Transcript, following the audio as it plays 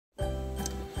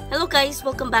Hello guys,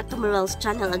 welcome back to Marele's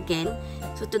channel again.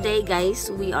 So today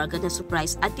guys, we are gonna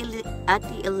surprise Ate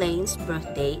Elaine's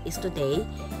birthday is today,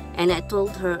 and I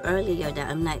told her earlier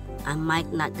that I might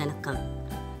not gonna come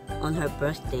on her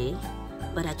birthday,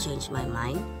 but I changed my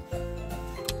mind.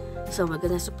 So we're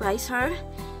gonna surprise her,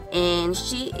 and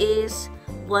she is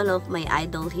one of my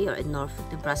idol here in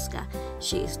Norfolk, Nebraska.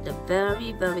 She is the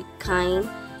very kind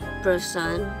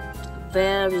person,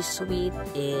 very sweet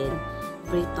and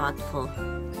very thoughtful.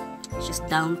 She's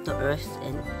down to earth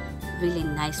and really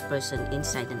nice person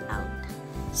inside and out.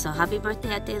 So happy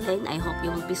birthday Ate Elaine. I hope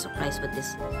you will be surprised with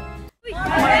this.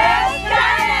 Marele's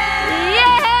Channel!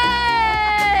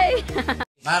 Yay!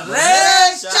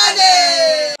 Marele's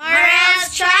Channel! Marele's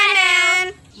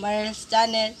Channel! Marele's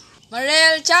Channel!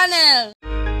 Marele's Channel!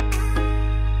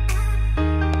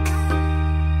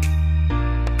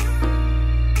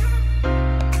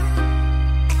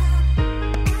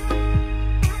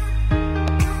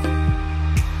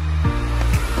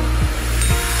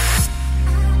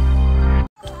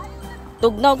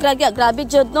 Tugnaw grabe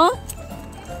jud no.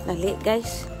 Dali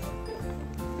guys.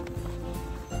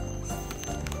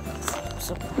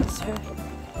 Surprise her.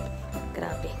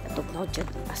 Grabe, tugnaw jud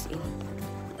as in.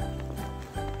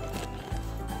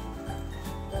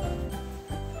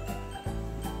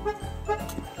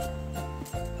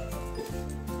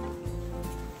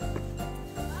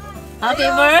 Happy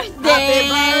birthday!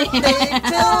 Happy birthday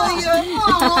to you!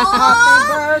 Happy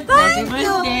birthday! Happy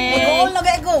birthday! Ikaw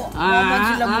lagay ko!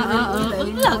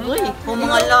 Kung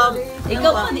mga love.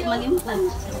 Ikaw pa di malimutan.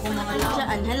 Kung mga love.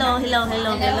 Hello.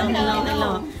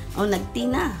 Oh,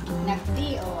 nagtina.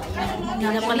 Nagti, oh, ayan. Hindi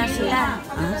na pala sila.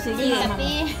 Sige.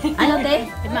 Ano,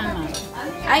 te? Mama.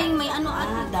 Ay, may ano,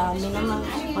 dami namang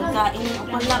pagkain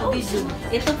pala. Oh,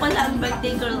 ito pala ang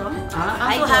birthday girl.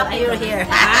 I'm so happy you're here.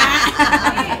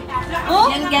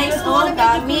 Yan guys, oh,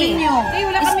 dami.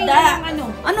 Isda.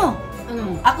 Ano?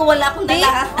 Ako wala akong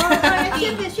dala.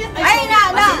 Ay,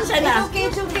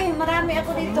 It's okay. Marami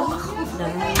ako dito.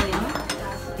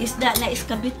 Isda na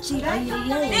iskabitsi. Ay.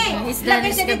 Isda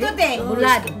na iskabitsi.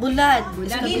 Bulad.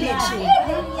 Iskabitsi.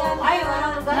 Ay,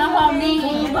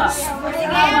 mami.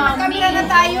 Magkamila na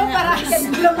tayo para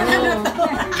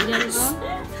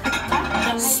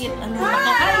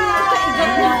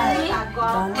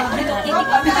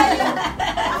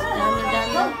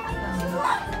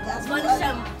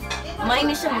May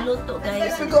ni siya maluto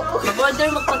guys.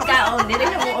 Mag-order magpagkaon. Hindi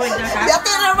rin mo order ha.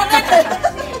 dati naman natin.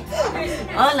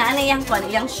 Oh, naanay yung kwan.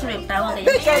 Yung shrimp. Tawag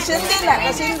kayo.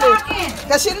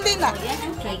 Kasindi na. Yan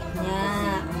ang cake niya.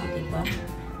 Diba?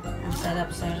 Ang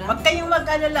sarap-sarap. Huwag kayong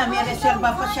mag-alala, may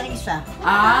reserva pa siyang isa.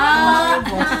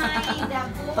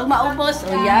 Pag maubos,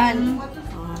 o yan.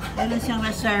 Meron siyang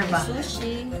reserva.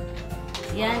 Sushi.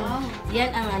 Yan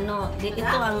ang ano. Ito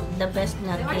ang the best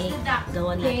na cake.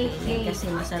 Gawa na cake. Kasi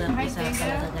masarap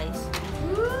talaga guys.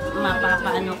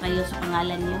 Mapapaano kayo sa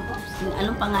pangalan niyo.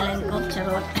 Anong pangalan ko?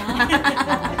 Charot.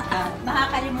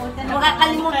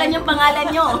 Makakalimutan yung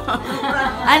pangalan niyo.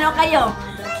 Ano kayo?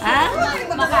 Ha?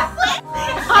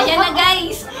 Ayan na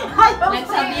guys.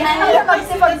 Nagsabihan.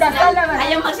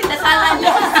 Ayaw magsindasalan.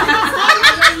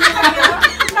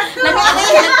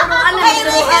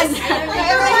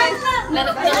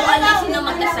 Nagturuan na sino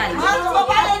magdasal.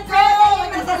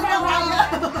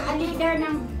 Leader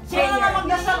ng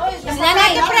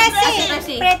Nanay,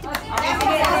 Presi.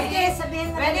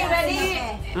 Ready?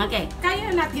 Okay.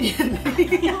 Kaya natin yan.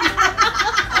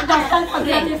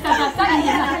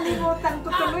 Nakalimutan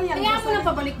ko tuloy yan. Kaya mo na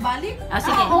pabalik-balik?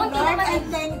 Sige. Lord, I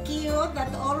thank you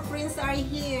that all friends are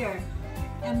here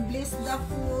and bless the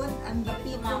food and the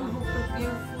people who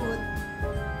prepare food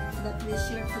that we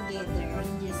share together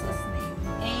in Jesus' name.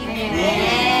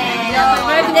 Amen. Happy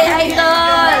birthday,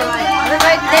 idol! Happy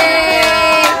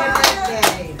birthday!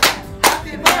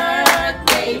 Happy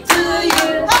birthday to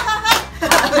you!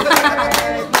 Happy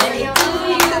birthday to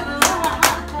you!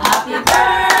 Happy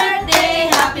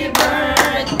birthday! Happy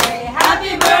birthday!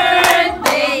 Happy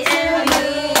birthday to you!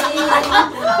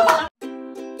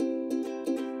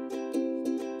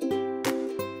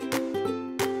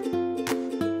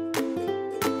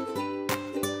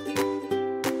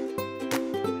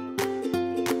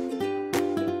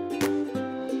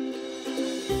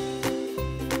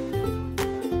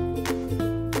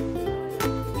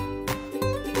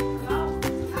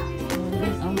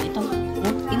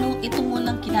 Ito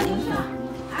munang kinain ko.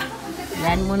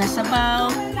 Yan muna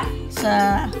sabaw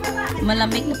sa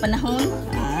malamig na panahon.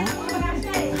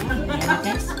 Ayan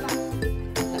guys.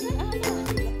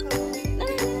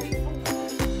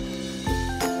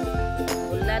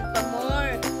 Ulan pa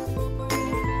more.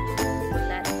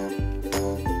 Ulan.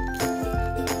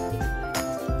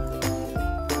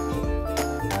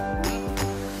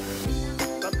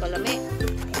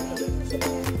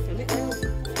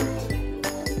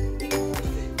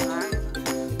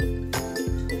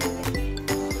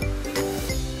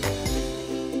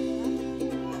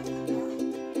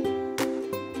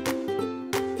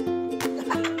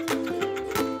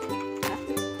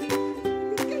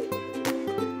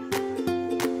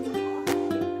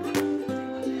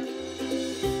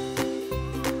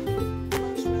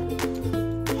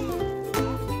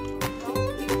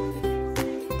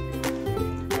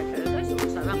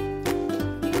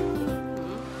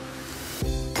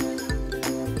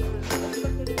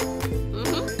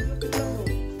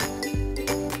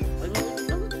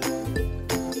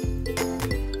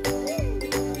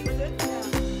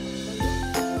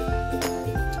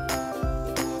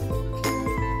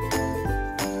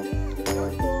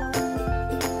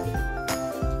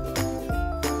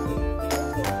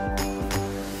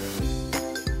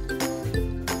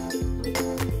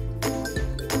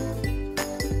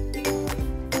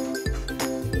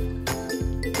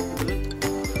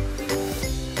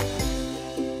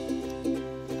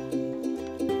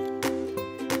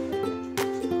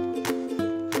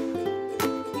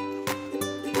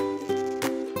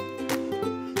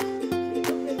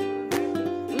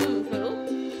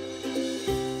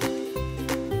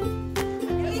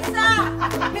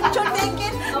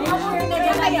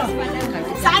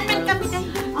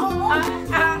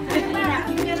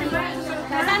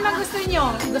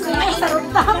 Sarap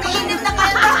na. Mainit na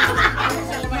kayo.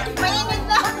 Mainit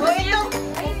na. O ito.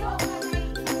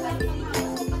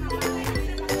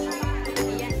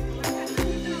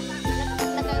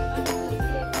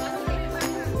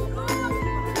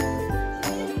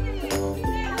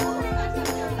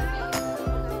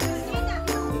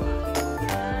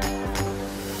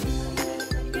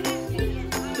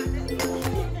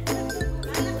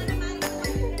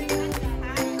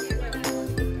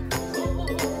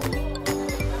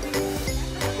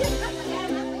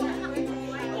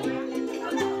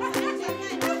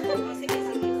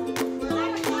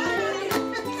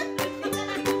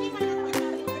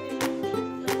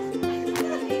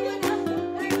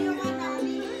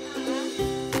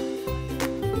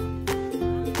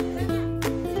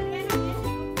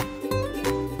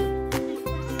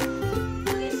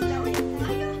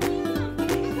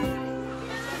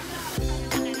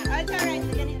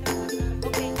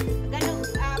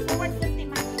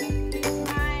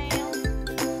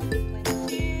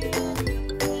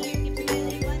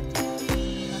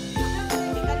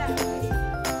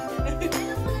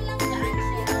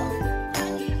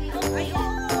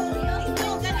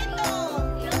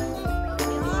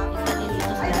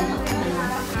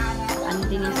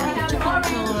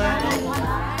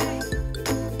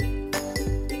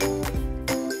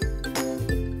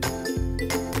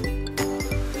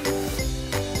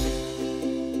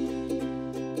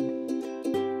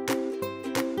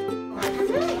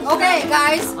 Okay,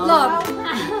 guys, look.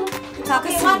 Taco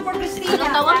soup.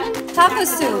 Taco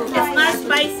soup. It's not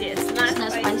spicy. It's not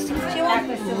Not spicy. spicy.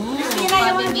 Christina,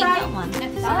 you want to try? That one.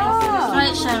 Try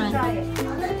it, Sharon.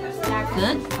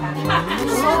 Good?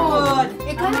 Good.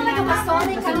 It's kind of like a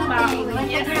masonic kind of thing. Like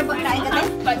you're about to eat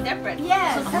it. But different.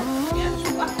 Yes.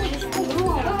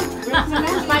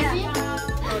 Spicy?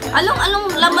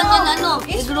 Along laman yan, ano?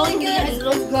 It's Egg roll really good. yan, egg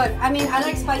roll. It's good. I mean, I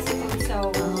like spicy food,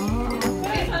 so.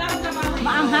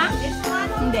 Maanghang?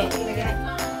 Hindi.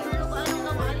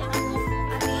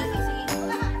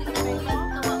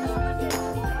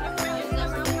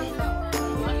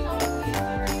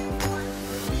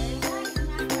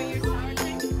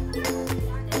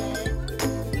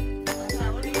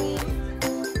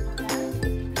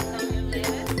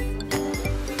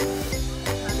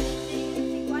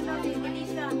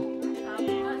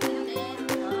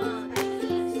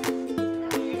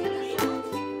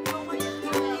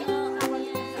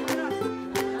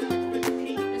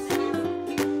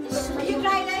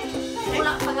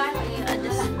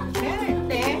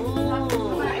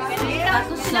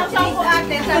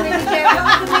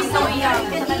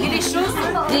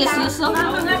 Delicioso.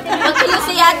 Pagkilo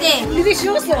si ate.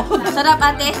 Delicioso. Sarap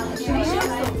ate.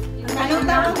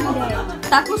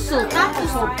 Taco soup.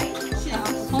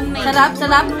 Sarap,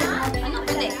 sarap. Ano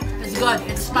pwede? It's good.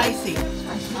 It's spicy.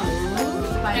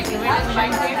 Spicy.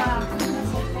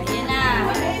 Ayan na.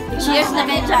 Cheers na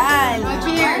kayo dyan.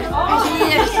 Cheers.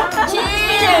 Cheers.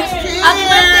 Cheers. Happy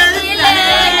birthday, Elaine.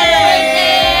 Happy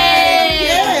birthday.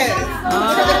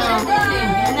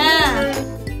 Ayan na.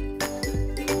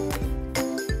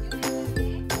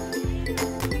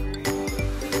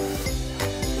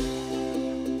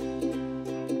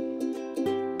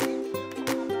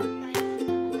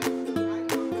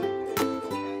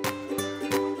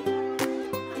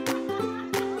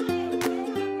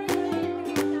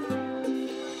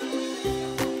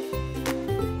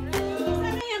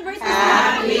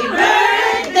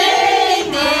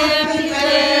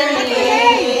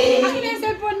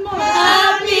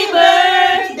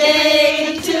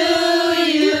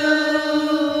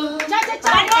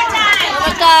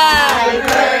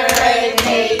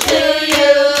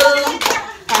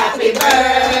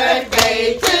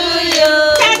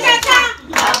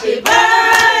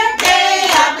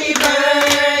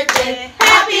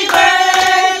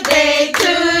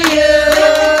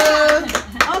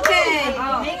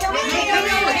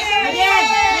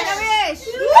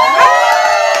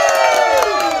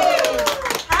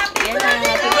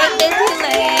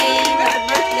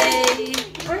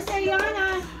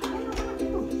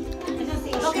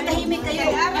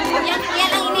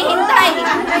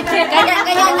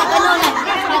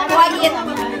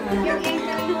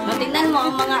 Tingnan mo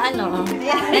ang mga ano.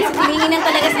 Hihinginan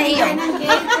talaga sa iyo.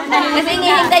 Kasi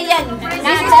hinihintay yan.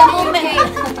 This is the moment.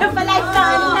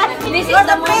 This is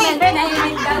the moment.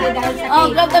 Oh,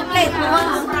 grab the plate.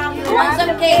 You want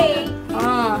some cake?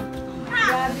 Oh.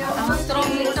 Ang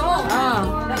strong nito. Oh.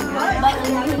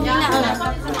 Hindi na.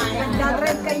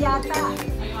 Nag-drive ka yata.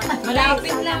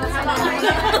 Malapit lang.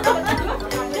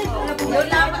 Yun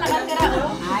lang pa nakatira.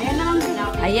 Ayan na ang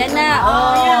Ayan na.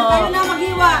 Oh. Tayo na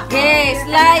maghiwa. Okay,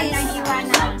 slice.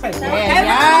 Yes,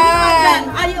 yan.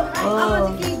 Ayaw. Oh.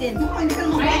 Ako si Kaden.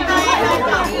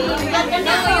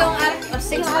 yung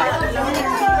 6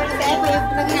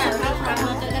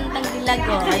 Magagandang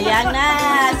dilago. Ayan na.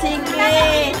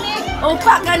 Sige.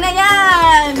 Upa ka na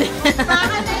yan.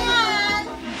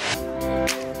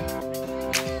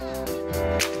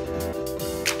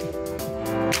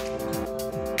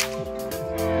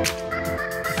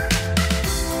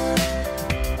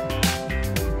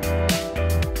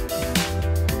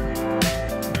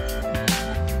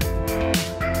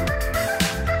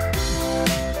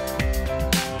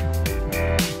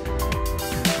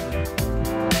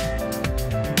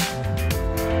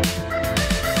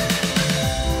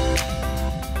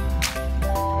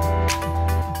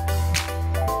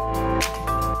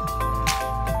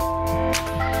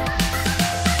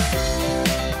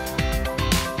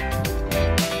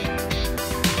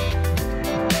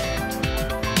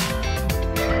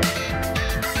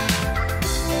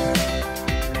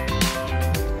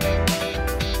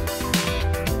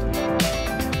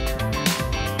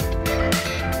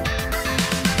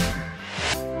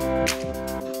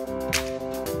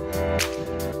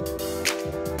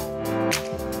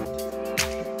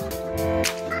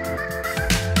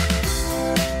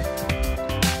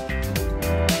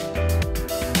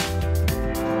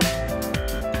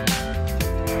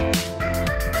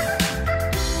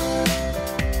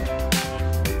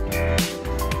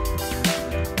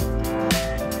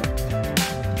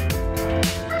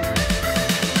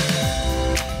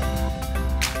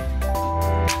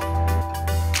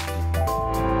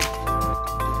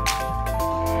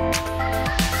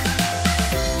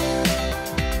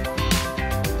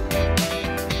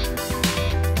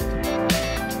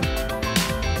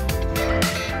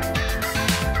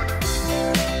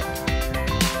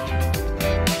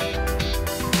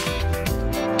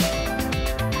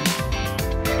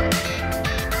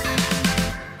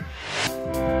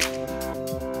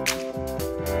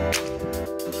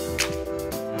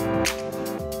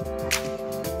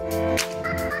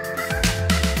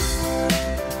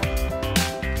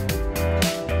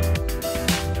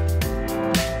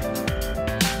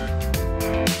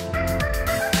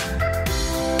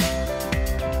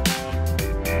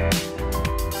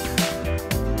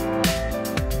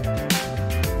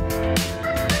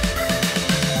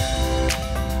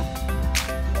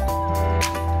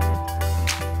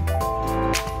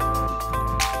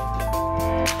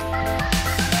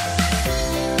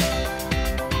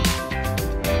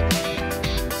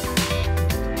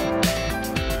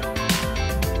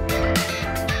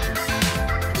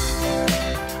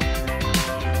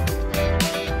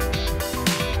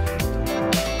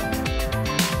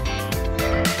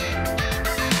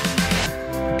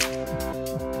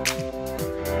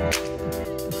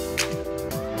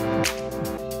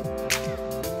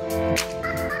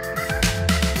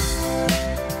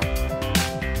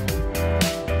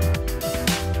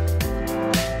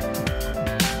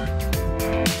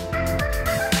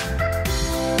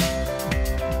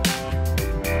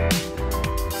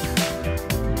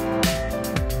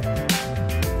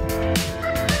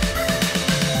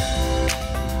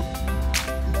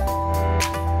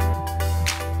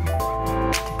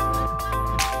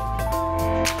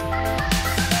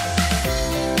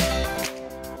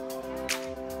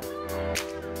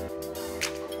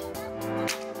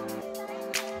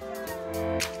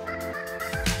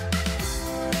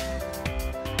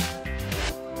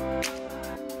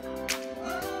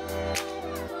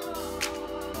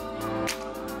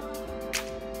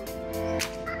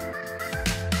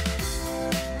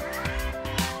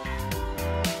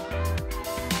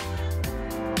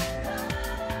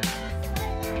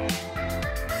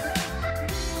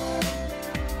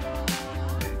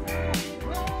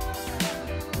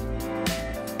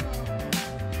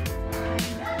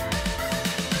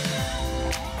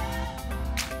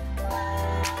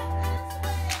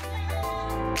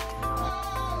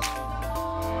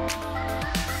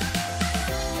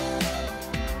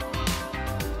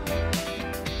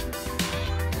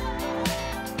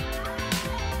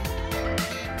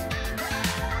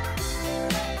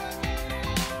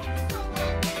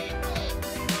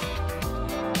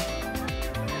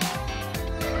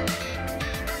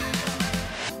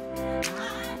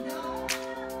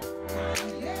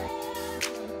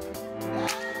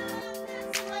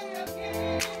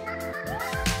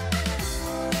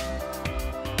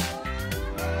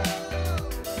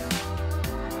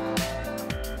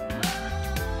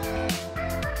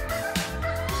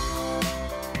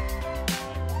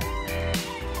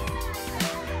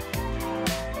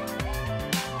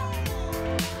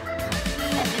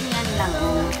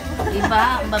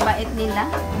 Diba? Ang babait nila.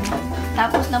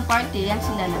 Tapos ng party, yan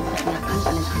sila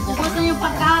Ubus na yung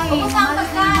pagkain. Ubus ang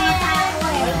pagkain.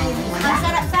 Ang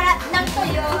sarap-sarap ng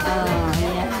tuyo. Oh,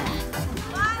 yeah.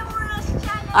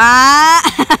 Ah!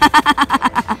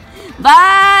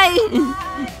 Bye!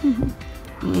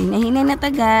 Hinahinay na ta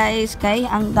guys. Kay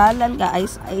ang dalan ka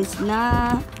ice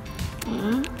na.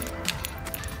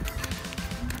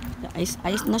 Ice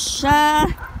na siya.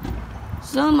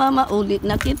 So mama ulit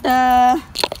na kita.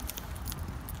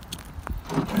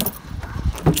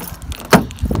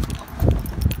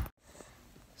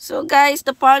 So guys,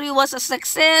 the party was a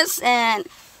success and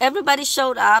everybody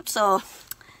showed up. So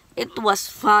it was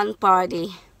fun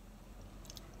party.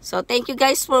 So thank you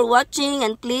guys for watching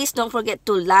and please don't forget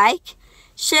to like,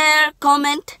 share,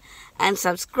 comment, and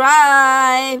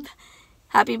subscribe.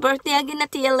 Happy birthday again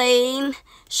to Elaine.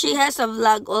 She has a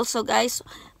vlog also guys.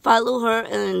 Follow her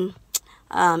in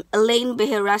Elaine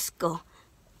Bejerasco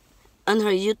on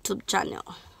her YouTube channel.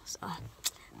 So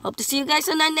hope to see you guys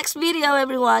on our next video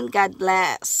everyone. God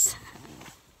bless.